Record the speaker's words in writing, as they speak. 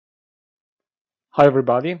Hi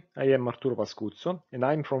everybody, I am Arturo Pascuzzo and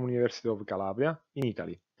I'm from University of Calabria in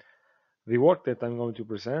Italy. The work that I'm going to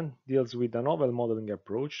present deals with a novel modeling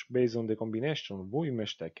approach based on the combination of moving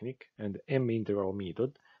mesh technique and M-integral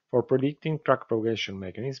method for predicting crack propagation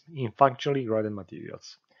mechanism in functionally graded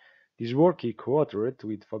materials. This work is co-authored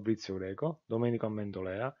with Fabrizio Greco, Domenico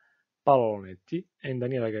Ammendolea, Paolo Lonetti and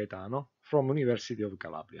Daniele Gaetano from University of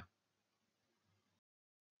Calabria.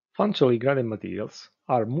 Functionally graded materials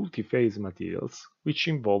are multi-phase materials which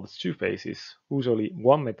involve two phases, usually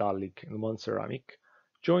one metallic and one ceramic,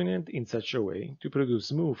 joined in such a way to produce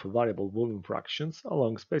smooth variable volume fractions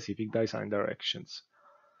along specific design directions.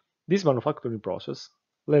 This manufacturing process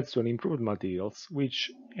leads to an improved materials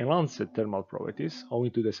which enhance the thermal properties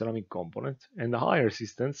owing to the ceramic component and the high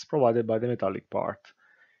resistance provided by the metallic part.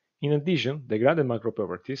 In addition, the graded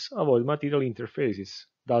microproperties avoid material interfaces,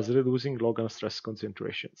 thus reducing local stress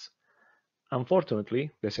concentrations.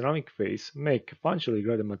 Unfortunately, the ceramic phase make functionally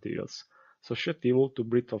graded materials susceptible to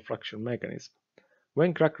brittle fracture mechanism.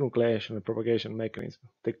 When crack nucleation and propagation mechanism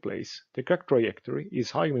take place, the crack trajectory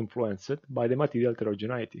is highly influenced by the material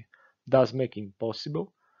heterogeneity, thus making it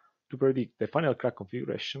possible to predict the final crack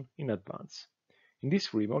configuration in advance. In this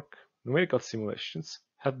framework, numerical simulations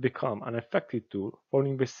have become an effective tool for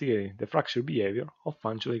investigating the fracture behavior of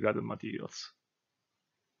functionally graded materials.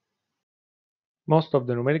 Most of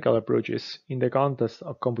the numerical approaches in the context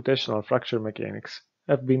of computational fracture mechanics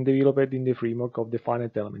have been developed in the framework of the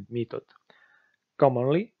finite element method.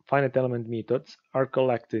 Commonly, finite element methods are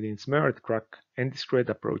collected in smeared crack and discrete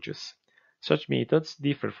approaches. Such methods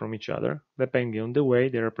differ from each other depending on the way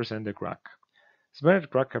they represent the crack. Smeared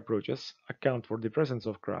crack approaches account for the presence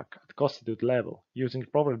of crack at constitute level using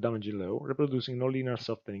proper damaging law reproducing nonlinear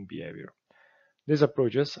softening behavior. These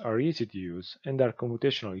approaches are easy to use and are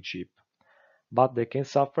computationally cheap, but they can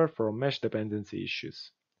suffer from mesh dependency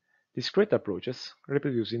issues. Discrete approaches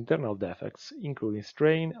reproduce internal defects, including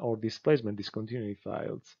strain or displacement discontinuity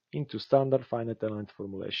fields, into standard finite element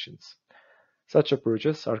formulations. Such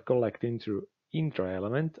approaches are collected through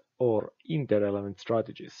intra-element or inter-element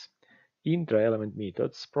strategies. Intra-element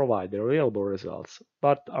methods provide reliable results,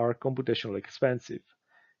 but are computationally expensive.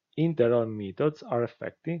 Inter-element methods are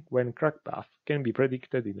effective when crack path can be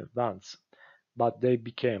predicted in advance, but they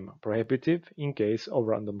became prohibitive in case of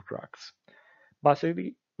random cracks.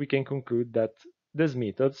 Basically, we can conclude that these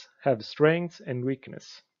methods have strengths and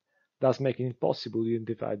weaknesses, thus making it possible to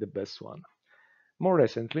identify the best one. More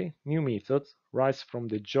recently, new methods rise from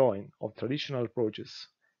the join of traditional approaches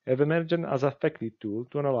have emerged as an effective tool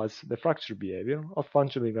to analyze the fracture behavior of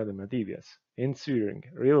functionally graded materials, ensuring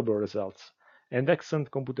reliable results and excellent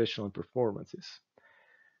computational performances.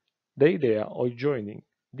 The idea of joining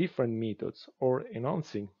different methods or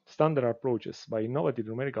enhancing standard approaches by innovative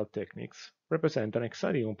numerical techniques represent an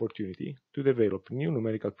exciting opportunity to develop new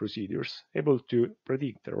numerical procedures able to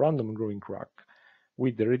predict a random growing crack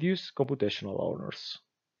with the reduced computational honors.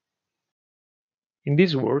 In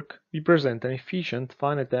this work, we present an efficient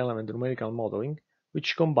finite element numerical modeling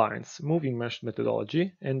which combines moving mesh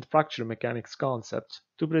methodology and fracture mechanics concepts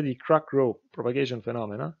to predict crack growth propagation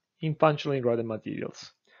phenomena in functionally graded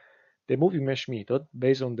materials. The moving mesh method,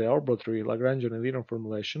 based on the arbitrary Lagrangian and linear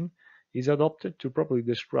formulation, is adopted to properly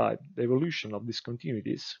describe the evolution of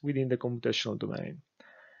discontinuities within the computational domain.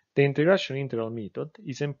 The integration integral method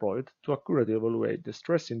is employed to accurately evaluate the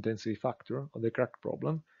stress intensity factor of the crack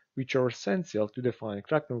problem, which are essential to define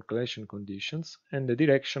crack nucleation conditions and the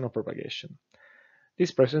direction of propagation.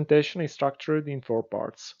 This presentation is structured in four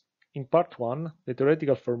parts. In part 1, the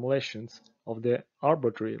theoretical formulations of the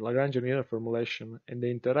arbitrary Lagrangian linear formulation and the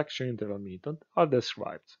interaction integral method are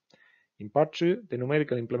described. In part 2, the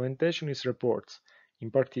numerical implementation is reported. In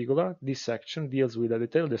particular, this section deals with a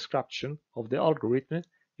detailed description of the algorithm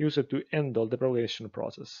used to handle the propagation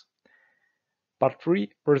process. Part 3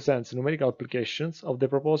 presents numerical applications of the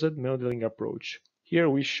proposed modeling approach. Here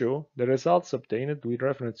we show the results obtained with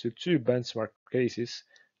reference to two benchmark cases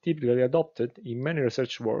typically adopted in many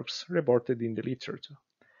research works reported in the literature.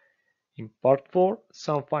 In part 4,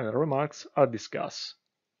 some final remarks are discussed.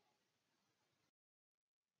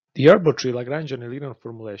 The arbitrary Lagrangian linear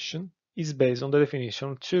formulation is based on the definition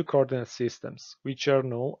of two coordinate systems, which are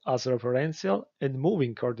known as referential and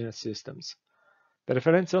moving coordinate systems. The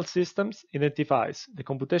referential system identifies the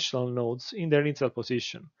computational nodes in their initial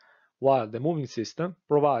position, while the moving system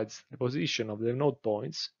provides the position of the node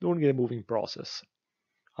points during the moving process.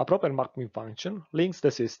 A proper mapping function links the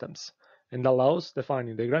systems and allows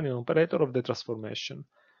defining the gradient operator of the transformation,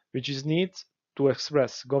 which is needed to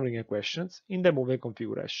express governing equations in the moving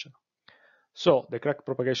configuration. So, the crack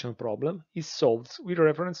propagation problem is solved with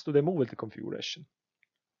reference to the moved configuration.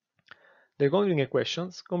 The governing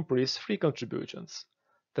equations comprise three contributions.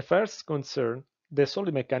 The first concerns the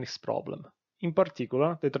solid mechanics problem. In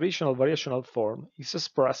particular, the traditional variational form is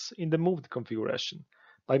expressed in the moved configuration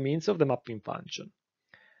by means of the mapping function.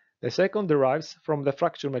 The second derives from the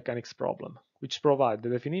fracture mechanics problem, which provides the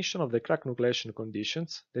definition of the crack nucleation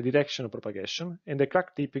conditions, the direction of propagation, and the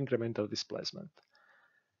crack tip incremental displacement.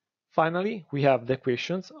 Finally, we have the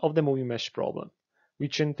equations of the moving mesh problem,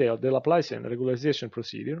 which entail the Laplacian regularization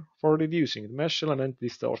procedure for reducing mesh element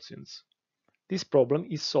distortions. This problem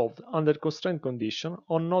is solved under constraint condition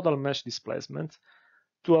on nodal mesh displacement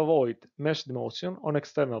to avoid mesh motion on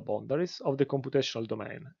external boundaries of the computational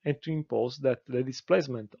domain and to impose that the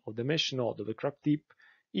displacement of the mesh node of the crack tip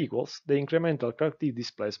equals the incremental crack tip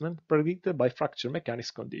displacement predicted by fracture mechanics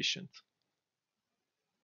conditions.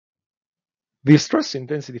 These stress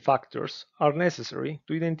intensity factors are necessary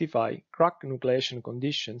to identify crack nucleation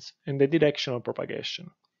conditions and the direction of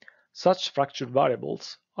propagation. Such fracture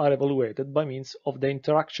variables are evaluated by means of the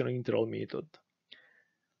interaction interval method.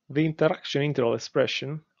 The interaction interval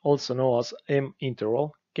expression, also known as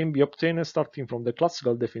M-interval, can be obtained starting from the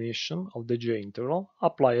classical definition of the J-interval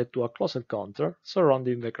applied to a closed contour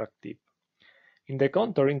surrounding the crack tip. In the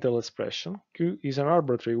contour interval expression, Q is an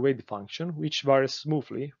arbitrary weight function which varies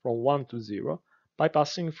smoothly from 1 to 0 by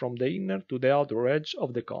passing from the inner to the outer edge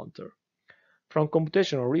of the contour. From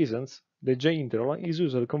computational reasons, the J-interval is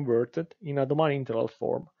usually converted in a domain interval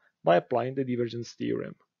form by applying the divergence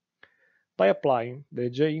theorem. By applying the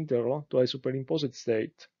J-interval to a superimposed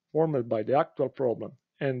state formed by the actual problem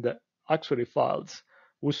and the auxiliary files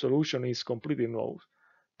whose solution is completely known,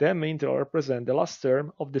 the M-interval represents the last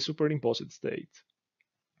term of the superimposed state.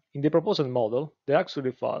 In the proposed model, the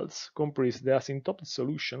auxiliary files comprise the asymptotic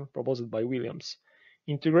solution proposed by Williams,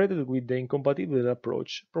 integrated with the incompatibility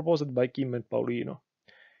approach proposed by Kim and Paulino.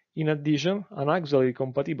 In addition, an auxiliary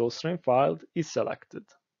compatible strength file is selected.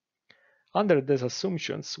 Under these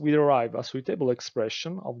assumptions, we derive a suitable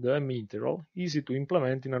expression of the M-interval easy to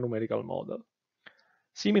implement in a numerical model.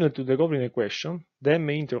 Similar to the governing equation, the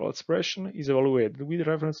M-interval expression is evaluated with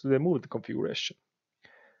reference to the moved configuration.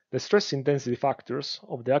 The stress intensity factors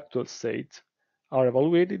of the actual state are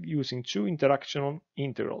evaluated using two interaction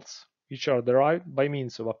intervals, which are derived by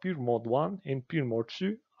means of a pure mode 1 and pure mode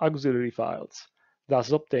 2 auxiliary files,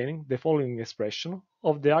 thus obtaining the following expression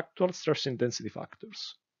of the actual stress intensity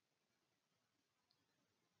factors.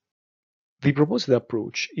 The proposed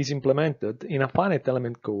approach is implemented in a finite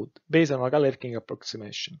element code based on a Galerkin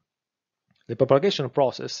approximation. The propagation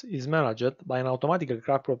process is managed by an automatic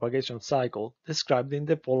crack propagation cycle described in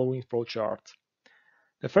the following flowchart.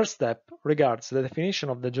 The first step regards the definition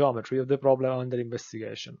of the geometry of the problem under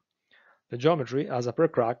investigation. The geometry has a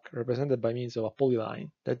per-crack represented by means of a polyline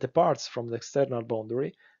that departs from the external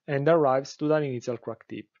boundary and arrives to that initial crack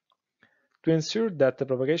tip. To ensure that the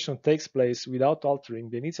propagation takes place without altering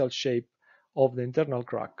the initial shape of the internal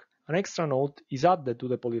crack, an extra node is added to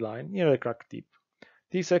the polyline near the crack tip.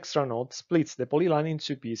 This extra node splits the polyline in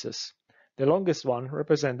two pieces. The longest one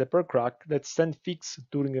represents the per-crack that stands fixed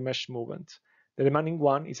during the mesh movement. The remaining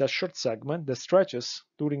one is a short segment that stretches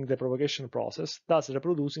during the propagation process, thus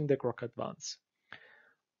reproducing the crack advance.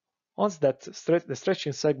 Once the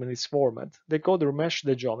stretching segment is formed, the code remeshes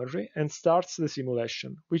the geometry and starts the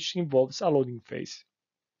simulation, which involves a loading phase.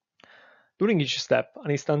 During each step, an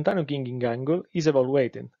instantaneous kinging angle is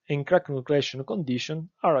evaluated and crack nucleation conditions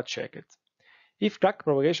are checked. If crack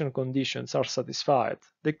propagation conditions are satisfied,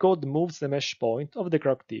 the code moves the mesh point of the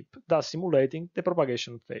crack tip, thus simulating the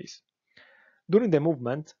propagation phase. During the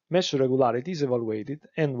movement, mesh regularity is evaluated,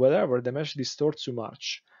 and wherever the mesh distorts too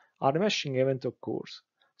much, a remeshing event occurs.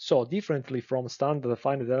 So, differently from standard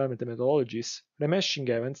finite element methodologies, remeshing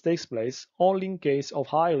events takes place only in case of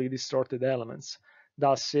highly distorted elements,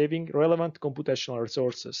 thus saving relevant computational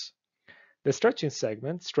resources. The stretching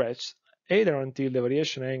segment stretches either until the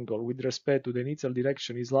variation angle with respect to the initial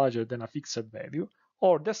direction is larger than a fixed value,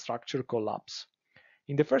 or the structure collapses.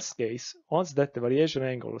 In the first case, once that the variation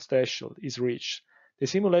angle threshold is reached, the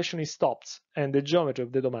simulation is stopped and the geometry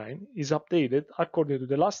of the domain is updated according to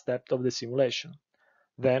the last step of the simulation.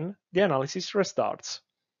 Then, the analysis restarts.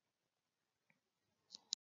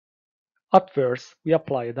 At first, we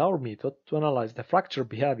applied our method to analyze the fracture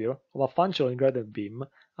behavior of a functional ingradient beam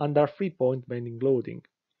under 3-point bending loading.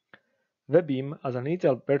 The beam has an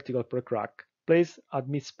initial vertical per-crack placed at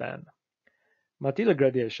midspan. Material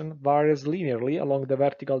gradation varies linearly along the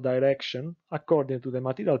vertical direction according to the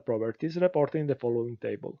material properties reported in the following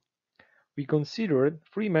table. We considered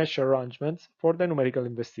three mesh arrangements for the numerical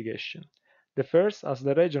investigation. The first has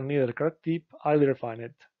the region near the crack tip highly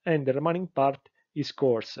refined, and the remaining part is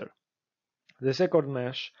coarser. The second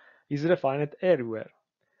mesh is refined everywhere.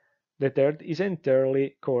 The third is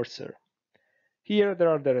entirely coarser. Here there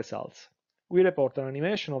are the results. We report an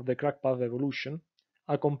animation of the crack path evolution,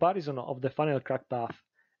 a comparison of the final crack path,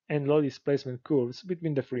 and low displacement curves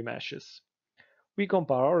between the three meshes. We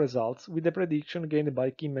compare our results with the prediction gained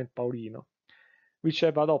by Kim and Paulino, which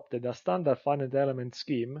have adopted a standard finite element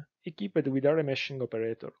scheme equipped with a remeshing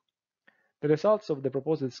operator. The results of the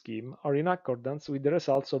proposed scheme are in accordance with the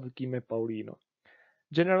results of Kim and Paulino.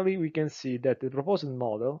 Generally, we can see that the proposed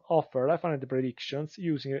model offers refined predictions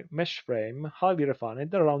using a mesh frame highly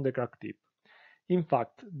refined around the crack tip. In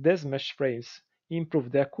fact, these mesh frames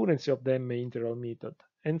improve the accuracy of the MA integral method,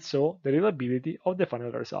 and so the reliability of the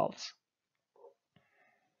final results.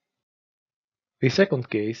 The second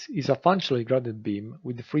case is a functionally graded beam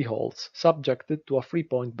with three holes subjected to a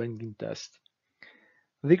three-point bending test.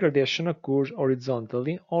 The gradation occurs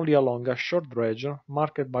horizontally only along a short region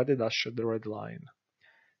marked by the dashed red line.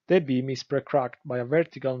 The beam is pre-cracked by a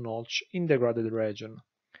vertical notch in the graded region.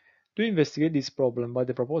 To investigate this problem by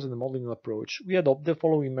the proposed modeling approach, we adopt the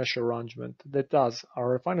following mesh arrangement that has a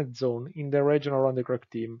refined zone in the region around the crack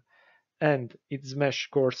tip and its mesh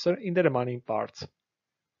coarser in the remaining parts.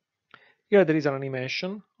 Here there is an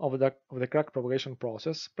animation of the crack propagation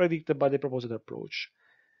process predicted by the proposed approach.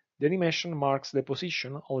 The animation marks the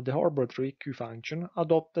position of the arbitrary Q function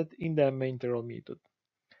adopted in the MA integral method.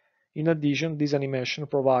 In addition, this animation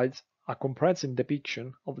provides a comprehensive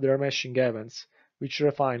depiction of the remeshing events, which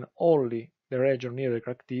refine only the region near the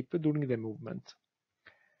crack tip during the movement.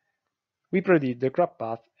 We predict the crack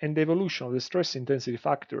path and the evolution of the stress intensity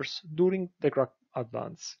factors during the crack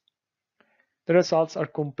advance. The results are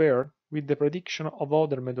compared with the prediction of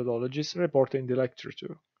other methodologies reported in the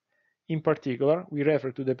literature. In particular, we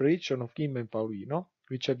refer to the prediction of Kim and Paulino,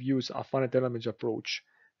 which have used a finite element approach,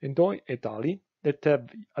 and Doi et al. That have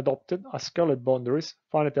adopted a scaled boundaries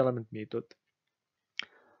finite element method.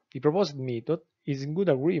 The proposed method is in good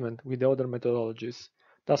agreement with the other methodologies,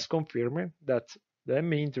 thus confirming that the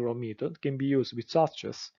MA integral method can be used with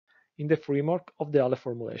success in the framework of the Aleph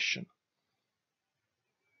formulation.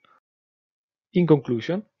 In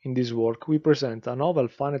conclusion, in this work we present a novel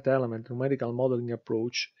finite element numerical modeling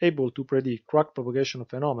approach able to predict crack propagation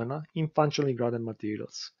phenomena in functionally graded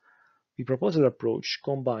materials. The proposed approach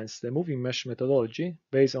combines the moving mesh methodology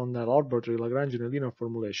based on the arbitrary Lagrangian linear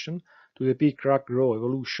formulation to depict crack growth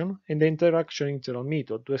evolution and the interaction integral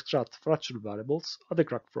method to extract fracture variables at the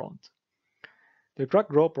crack front. The crack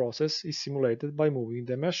growth process is simulated by moving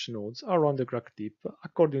the mesh nodes around the crack tip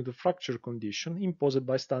according to fracture conditions imposed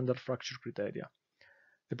by standard fracture criteria.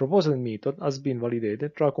 The proposed method has been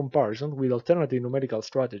validated through a comparison with alternative numerical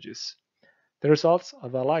strategies. The results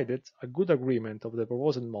have highlighted a good agreement of the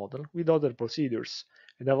proposed model with other procedures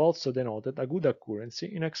and have also denoted a good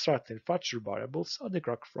accuracy in extracting fracture variables at the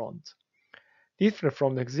crack front. Different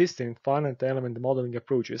from the existing finite element modeling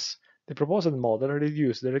approaches, the proposed model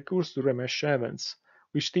reduces the recourse to remesh events,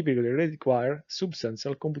 which typically require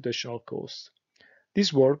substantial computational cost.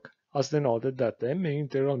 This work has denoted that the MA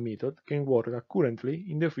integral method can work accurately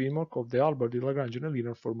in the framework of the arbitrary Lagrangian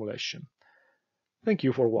linear formulation. Thank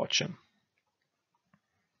you for watching.